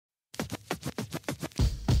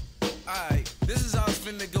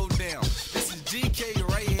finna go down. This is GK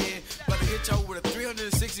right here, about to hit y'all with a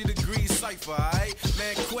 360-degree Cypher, alright?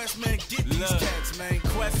 Man, Quest, man, get these cats, man.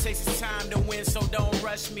 Quest takes his time to win, so don't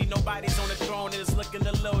rush me. Nobody's on the throne, and it's looking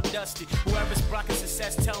a little dusty. Whoever's blocking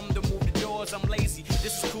success, tell them to move the doors. I'm lazy.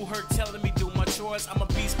 This is cool, her telling me do my chores. I'm a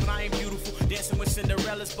beast, but I ain't beautiful. Dancing with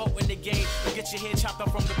Cinderella's, boat in the game. Don't get your head chopped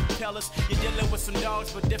off from the propellers. You're dealing with some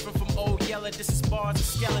dogs, but different from old Yeller. This is bars and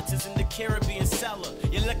skeletons in the Caribbean cellar.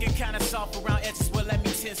 You're looking kinda soft around edges, well let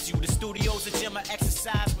me tense you. The studio's a gym, I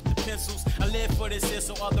exercise with the pencils. I live for this here,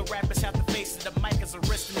 so other rappers have to face it. The mic is a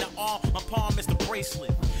wrist and the arm, my palm is the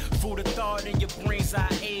bracelet. Food of thought in your brains, I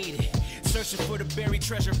ate it. Searching for the buried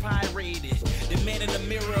treasure, pirated. The man in the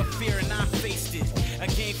mirror of fear and I faced it. A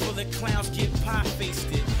game full of clowns, get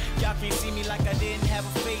pie-faced it. Y'all can't see me like I didn't have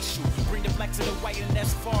a facial. Bring the black to the white and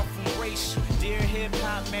that's far from racial. Dear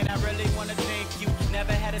hip-hop, man, I really wanna thank you.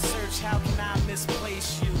 Never had to search, how can I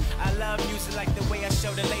misplace you? I love music like the way I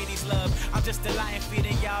show the ladies love. I'm just a lion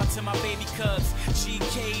feeding y'all to my baby cubs.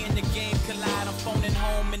 GK in the game collide, I'm phoning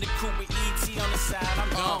home in the coupe with ET on the side, I'm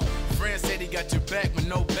gone. Friend said he got your back with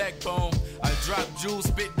no backbone. I drop jewels,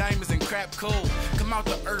 spit diamonds, and crap cold. Come out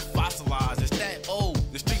the earth fossilized, it's that old.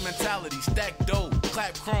 The street mentality, stack dope,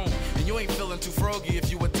 clap chrome. And you ain't feeling too froggy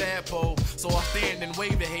if you a tadpole. So I stand and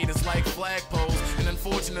wave at haters like flagpoles. And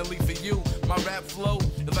unfortunately for you, my rap flow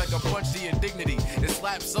is like a punch to your dignity. It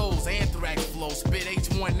slaps souls, anthrax flow, spit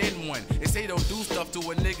H1N1. They say don't do stuff to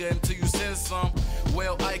a nigga until you send some.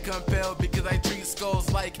 Well, I compel because I treat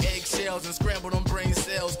skulls like eggshells and scramble them brain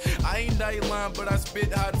cells. I ain't nightline, but I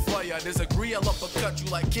spit hot fire. Disagree, I'll uppercut you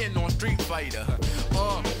like Ken on Street Fighter.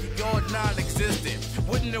 You're non-existent.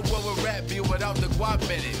 Wouldn't it well a rap be without the guap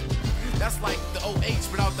in it? That's like the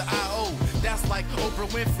OH without the IO. That's like Oprah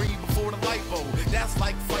Winfrey before the lipo. That's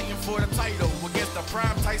like fighting for the title against the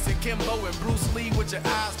prime Tyson Kimbo and Bruce Lee with your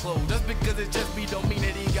eyes closed. Just because it just be don't mean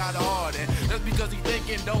that he got a heart. And just because he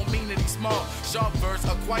thinking don't mean that he's smart. Sharp verse,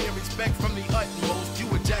 acquire respect from the utmost. You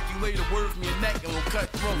ejaculate a word from your neck and will cut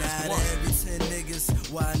throats. Now to every 10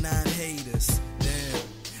 niggas, why 9 haters?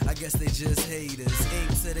 Damn, I guess they just haters. Ink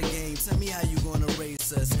to the game, tell me how you gonna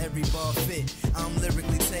race us. Every bar fit, I'm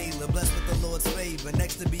lyrically tailored. Blessed with the Lord's favor,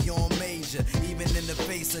 next to be on major. Even in the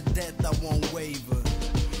face of death, I won't waver.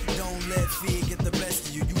 Don't let fear get the best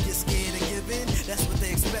of you. You get scared and give in, that's what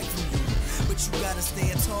they expect from you. But you gotta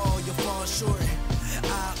stand tall, you'll fall short.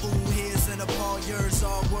 Here's and upon yours,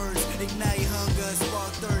 all words ignite hunger and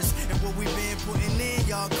spark thirst. And what we've been putting in,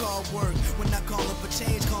 y'all call work. We're not calling for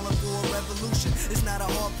change, calling for a revolution. It's not a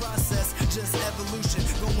hard process, just evolution.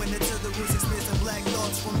 Going into the roots, experiencing black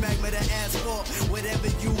thoughts from magma to asphalt. Whatever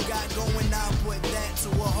you got going, I'll put that to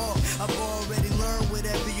a halt. I've already learned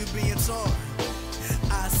whatever you're being taught.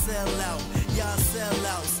 I sell out, y'all sell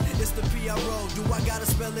outs. It's the PRO, do I gotta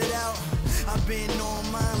spell it out? I've been on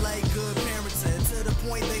mine like good parenting. To the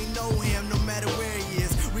point they know him no matter where he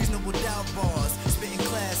is. Reasonable doubt bars, spitting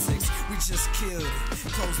classics. We just killed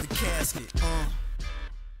it, close the casket.